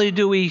 not only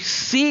do we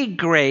see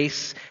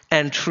grace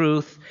and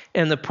truth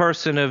in the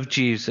person of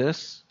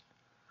Jesus,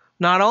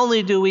 not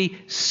only do we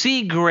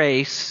see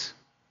grace,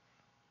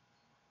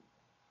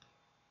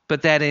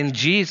 but that in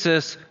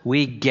Jesus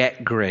we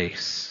get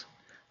grace.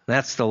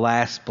 That's the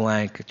last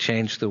blank. I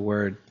changed the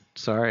word.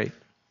 Sorry.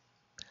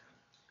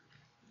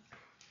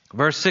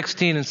 Verse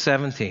 16 and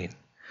 17.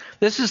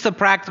 This is the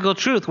practical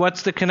truth.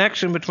 What's the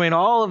connection between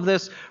all of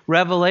this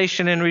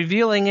revelation and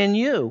revealing in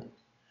you?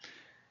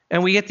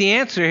 And we get the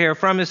answer here.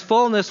 From his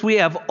fullness we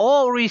have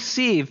all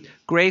received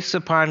grace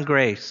upon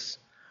grace.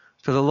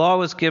 For the law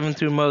was given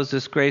through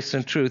Moses, grace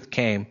and truth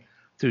came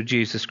through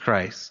Jesus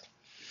Christ.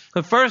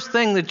 The first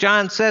thing that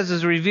John says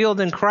is revealed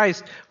in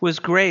Christ was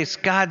grace,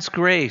 God's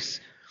grace,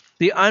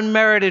 the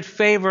unmerited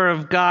favor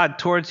of God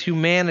towards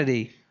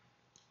humanity.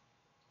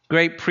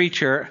 Great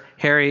preacher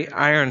Harry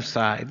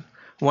Ironside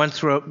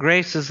once wrote,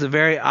 "Grace is the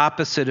very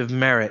opposite of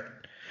merit.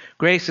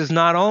 Grace is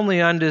not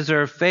only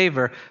undeserved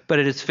favor, but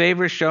it is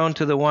favor shown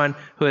to the one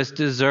who has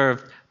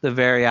deserved the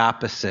very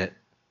opposite."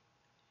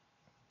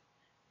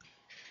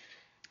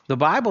 The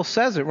Bible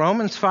says it,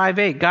 Romans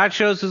 5:8. God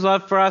shows his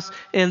love for us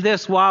in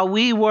this: while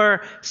we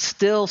were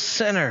still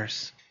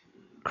sinners,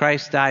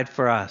 Christ died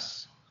for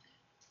us.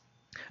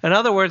 In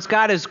other words,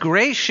 God is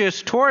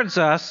gracious towards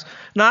us,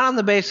 not on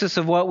the basis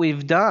of what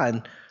we've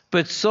done,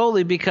 but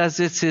solely because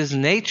it's his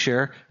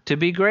nature to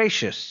be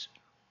gracious.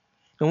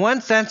 In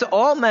one sense,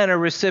 all men are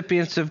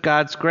recipients of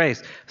God's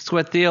grace. It's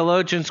what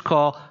theologians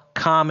call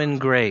common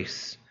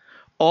grace.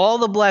 All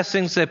the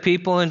blessings that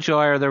people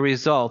enjoy are the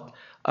result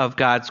of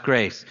God's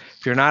grace.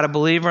 If you're not a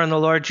believer in the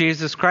Lord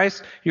Jesus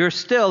Christ, you're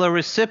still a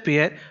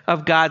recipient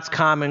of God's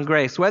common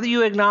grace, whether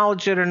you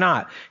acknowledge it or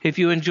not. If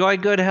you enjoy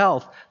good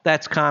health,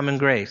 that's common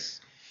grace.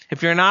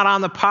 If you're not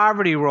on the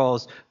poverty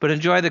rolls, but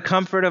enjoy the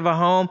comfort of a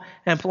home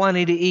and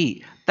plenty to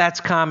eat,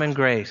 that's common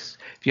grace.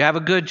 If you have a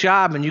good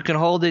job and you can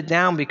hold it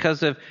down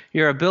because of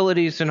your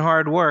abilities and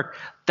hard work,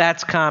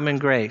 that's common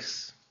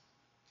grace.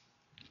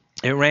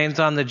 It rains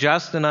on the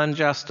just and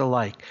unjust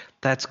alike.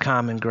 That's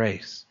common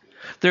grace.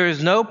 There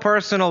is no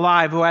person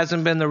alive who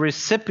hasn't been the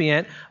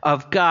recipient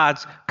of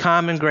God's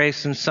common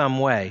grace in some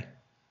way.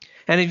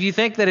 And if you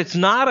think that it's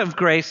not of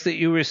grace that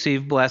you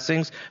receive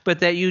blessings, but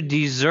that you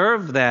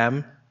deserve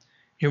them,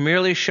 you're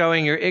merely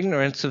showing your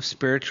ignorance of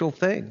spiritual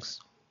things.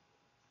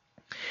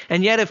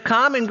 And yet, if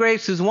common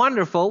grace is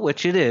wonderful,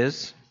 which it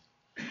is,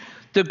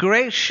 the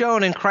grace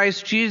shown in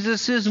Christ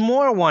Jesus is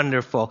more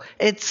wonderful.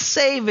 It's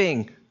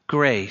saving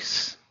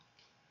grace.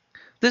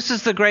 This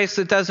is the grace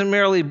that doesn't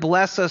merely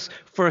bless us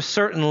for a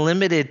certain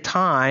limited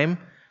time,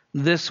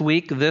 this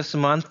week, this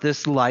month,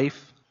 this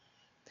life.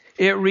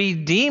 It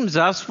redeems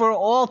us for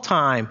all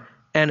time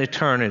and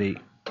eternity.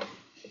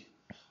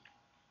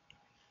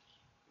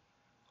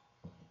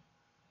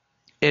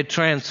 It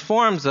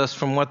transforms us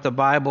from what the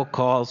Bible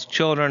calls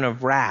children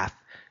of wrath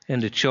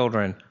into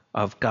children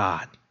of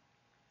God.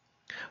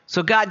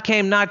 So God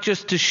came not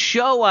just to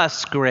show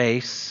us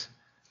grace,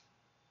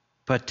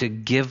 but to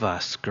give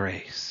us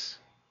grace.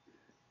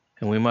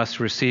 And we must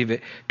receive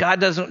it. God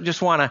doesn't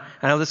just want to,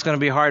 I know this is going to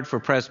be hard for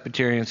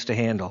Presbyterians to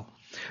handle.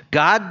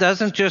 God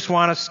doesn't just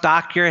want to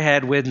stock your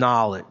head with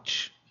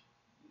knowledge.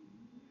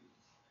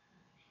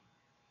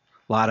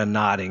 A lot of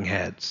nodding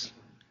heads.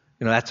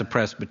 You know, that's a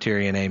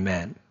Presbyterian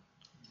amen.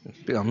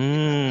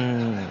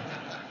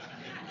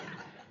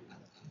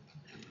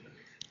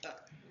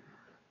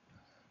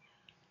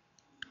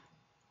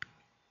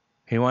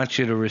 He wants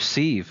you to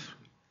receive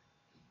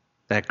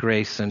that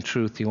grace and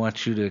truth. He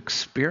wants you to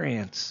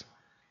experience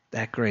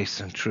that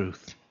grace and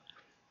truth.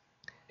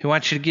 He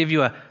wants you to give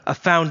you a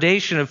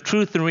foundation of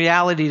truth and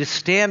reality to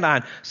stand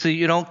on so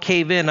you don't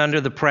cave in under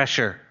the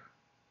pressure.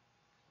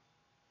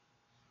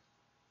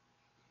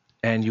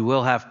 And you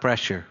will have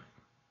pressure.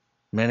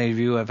 Many of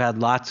you have had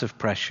lots of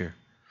pressure.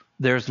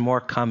 There's more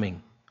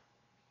coming.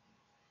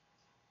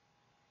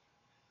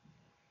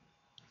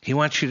 He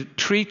wants you to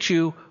treat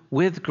you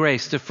with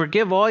grace, to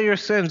forgive all your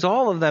sins,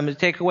 all of them, to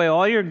take away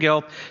all your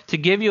guilt, to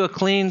give you a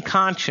clean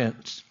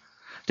conscience,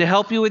 to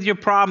help you with your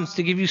problems,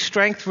 to give you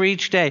strength for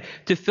each day,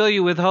 to fill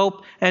you with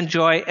hope and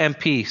joy and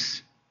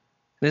peace.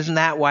 Isn't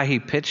that why he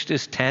pitched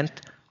his tent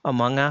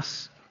among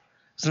us?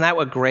 Isn't that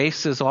what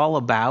grace is all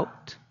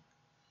about?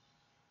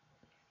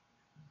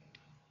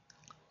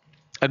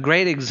 a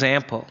great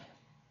example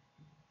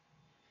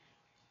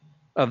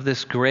of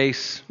this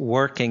grace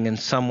working in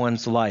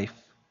someone's life.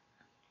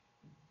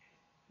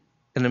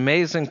 An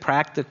amazing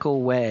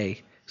practical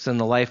way is in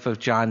the life of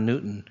John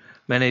Newton.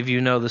 Many of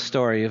you know the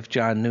story of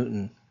John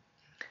Newton.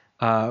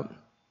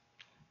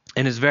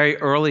 In his very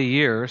early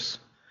years,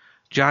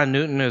 John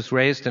Newton was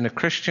raised in a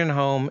Christian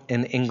home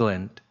in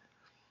England.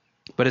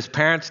 But his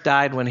parents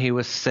died when he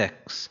was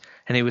 6,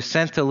 and he was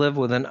sent to live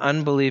with an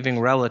unbelieving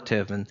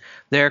relative. And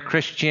there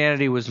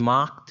Christianity was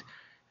mocked,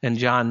 and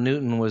John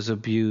Newton was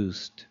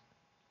abused.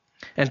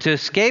 And to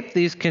escape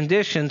these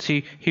conditions,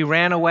 he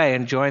ran away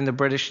and joined the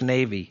British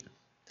Navy.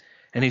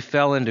 And he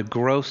fell into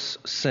gross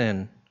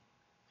sin.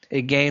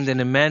 It gained an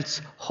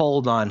immense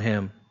hold on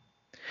him.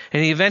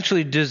 And he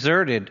eventually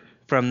deserted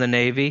from the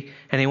Navy,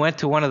 and he went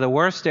to one of the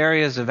worst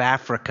areas of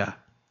Africa.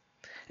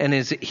 And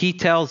as he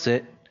tells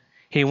it,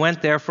 he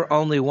went there for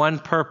only one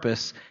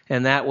purpose,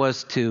 and that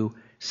was to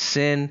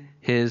sin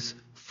his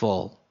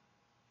full.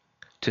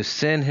 To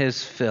sin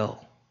his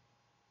fill.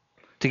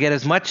 To get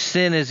as much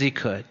sin as he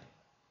could.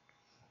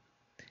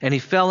 And he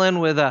fell in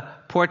with a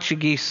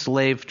Portuguese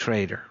slave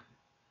trader.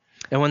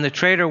 And when the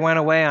trader went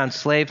away on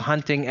slave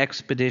hunting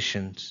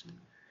expeditions,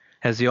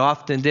 as he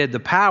often did, the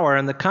power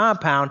in the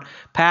compound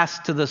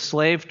passed to the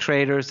slave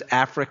trader's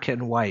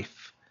African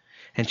wife.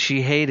 And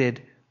she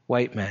hated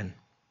white men.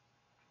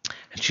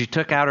 And she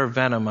took out her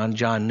venom on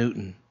John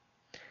Newton.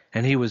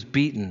 And he was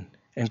beaten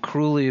and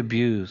cruelly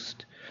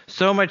abused.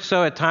 So much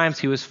so at times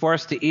he was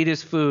forced to eat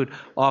his food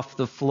off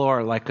the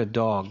floor like a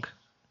dog.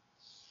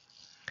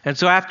 And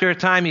so after a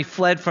time he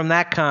fled from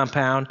that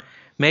compound,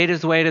 made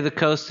his way to the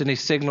coast, and he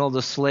signaled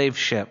a slave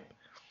ship.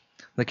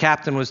 The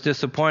captain was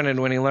disappointed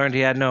when he learned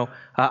he had no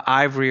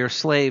ivory or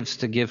slaves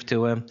to give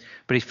to him,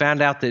 but he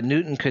found out that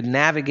Newton could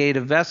navigate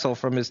a vessel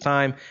from his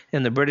time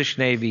in the British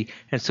Navy,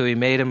 and so he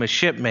made him a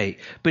shipmate.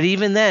 But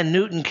even then,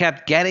 Newton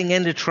kept getting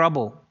into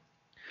trouble.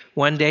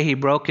 One day he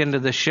broke into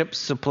the ship's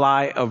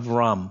supply of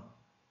rum,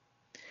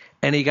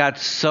 and he got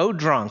so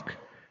drunk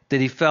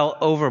that he fell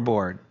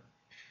overboard.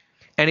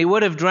 And he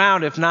would have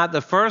drowned if not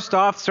the first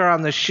officer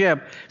on the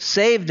ship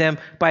saved him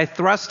by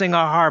thrusting a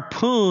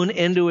harpoon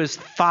into his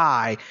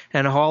thigh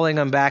and hauling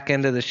him back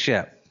into the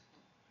ship.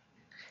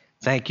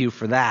 Thank you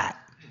for that.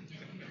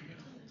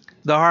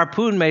 The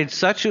harpoon made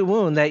such a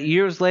wound that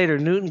years later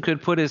Newton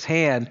could put his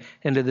hand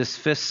into this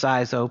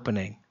fist-size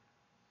opening.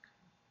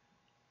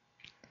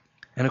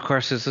 And of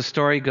course, as the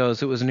story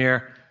goes, it was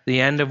near the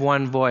end of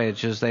one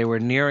voyage as they were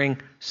nearing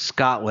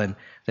Scotland.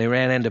 They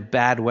ran into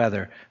bad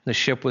weather. The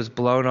ship was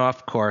blown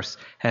off course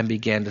and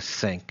began to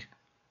sink.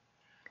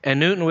 And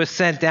Newton was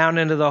sent down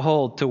into the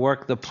hold to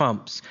work the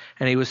pumps,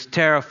 and he was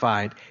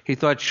terrified. He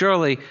thought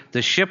surely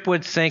the ship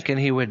would sink and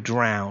he would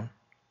drown.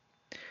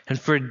 And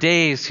for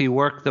days he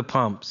worked the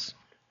pumps.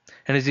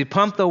 And as he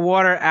pumped the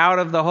water out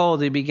of the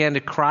hold, he began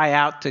to cry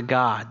out to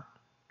God.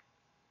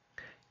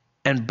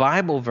 And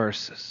Bible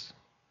verses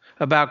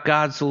about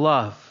God's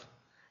love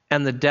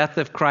and the death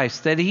of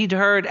Christ that he'd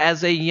heard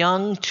as a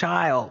young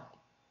child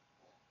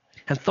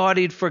and thought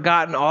he'd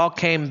forgotten all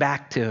came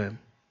back to him.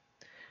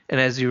 And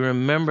as he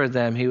remembered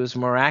them, he was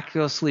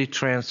miraculously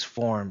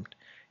transformed.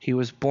 He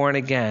was born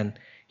again.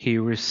 He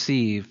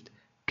received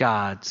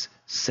God's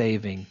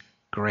saving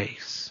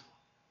grace.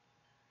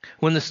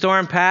 When the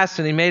storm passed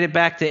and he made it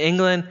back to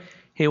England,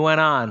 he went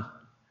on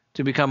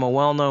to become a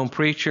well-known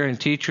preacher and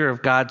teacher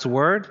of God's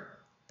word.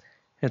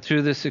 And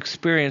through this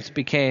experience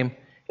became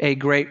a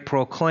great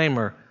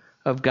proclaimer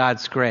of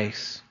God's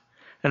grace.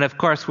 And of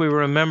course, we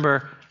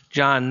remember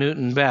John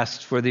Newton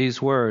best for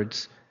these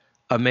words,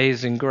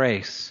 "Amazing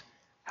grace,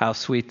 how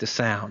sweet the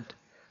sound,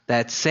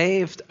 that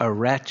saved a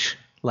wretch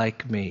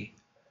like me.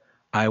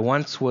 I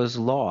once was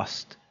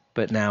lost,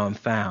 but now am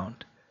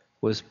found,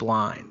 was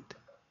blind,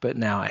 but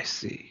now I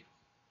see."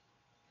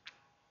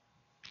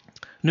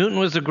 Newton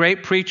was a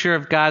great preacher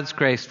of God's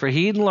grace, for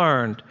he'd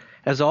learned,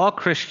 as all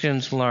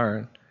Christians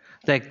learn,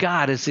 that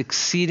God is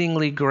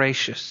exceedingly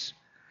gracious.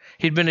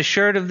 He'd been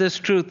assured of this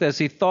truth as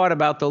he thought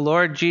about the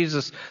Lord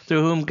Jesus,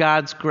 through whom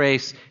God's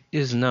grace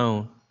is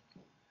known.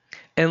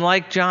 And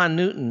like John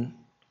Newton,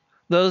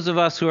 those of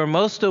us who are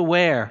most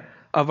aware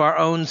of our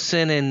own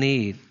sin and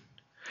need,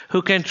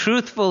 who can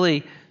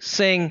truthfully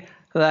sing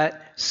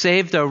that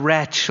saved a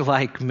wretch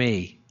like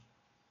me,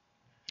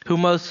 who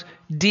most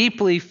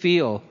deeply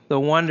feel the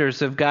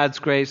wonders of God's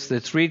grace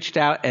that's reached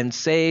out and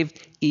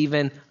saved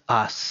even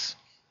us,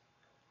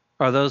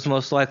 are those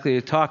most likely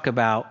to talk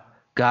about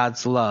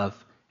God's love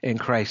in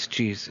Christ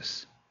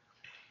Jesus.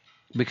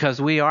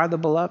 Because we are the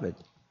beloved,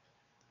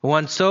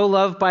 one so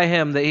loved by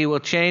him that he will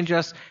change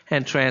us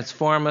and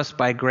transform us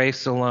by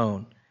grace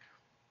alone.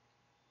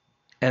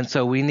 And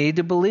so we need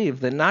to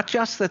believe that not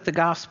just that the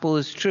gospel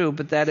is true,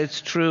 but that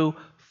it's true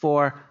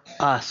for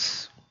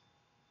us.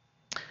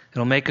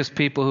 It'll make us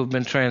people who've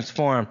been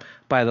transformed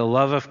by the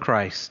love of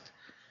Christ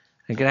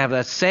and can have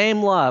that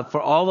same love for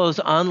all those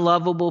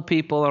unlovable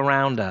people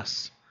around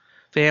us.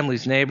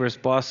 Families, neighbors,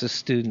 bosses,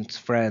 students,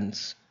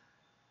 friends,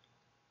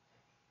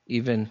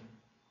 even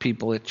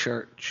people at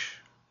church.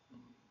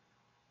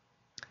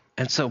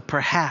 And so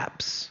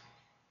perhaps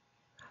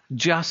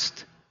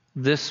just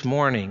this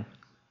morning,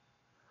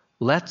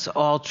 let's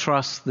all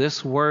trust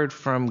this word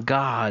from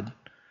God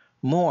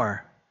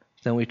more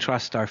than we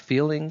trust our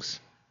feelings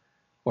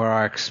or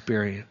our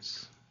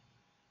experience.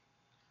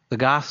 The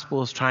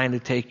gospel is trying to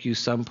take you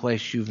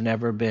someplace you've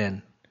never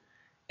been,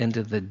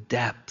 into the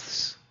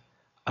depths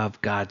of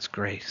God's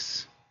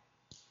grace.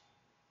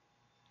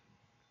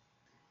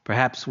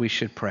 Perhaps we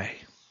should pray.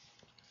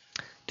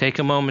 Take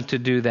a moment to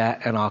do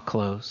that, and I'll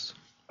close.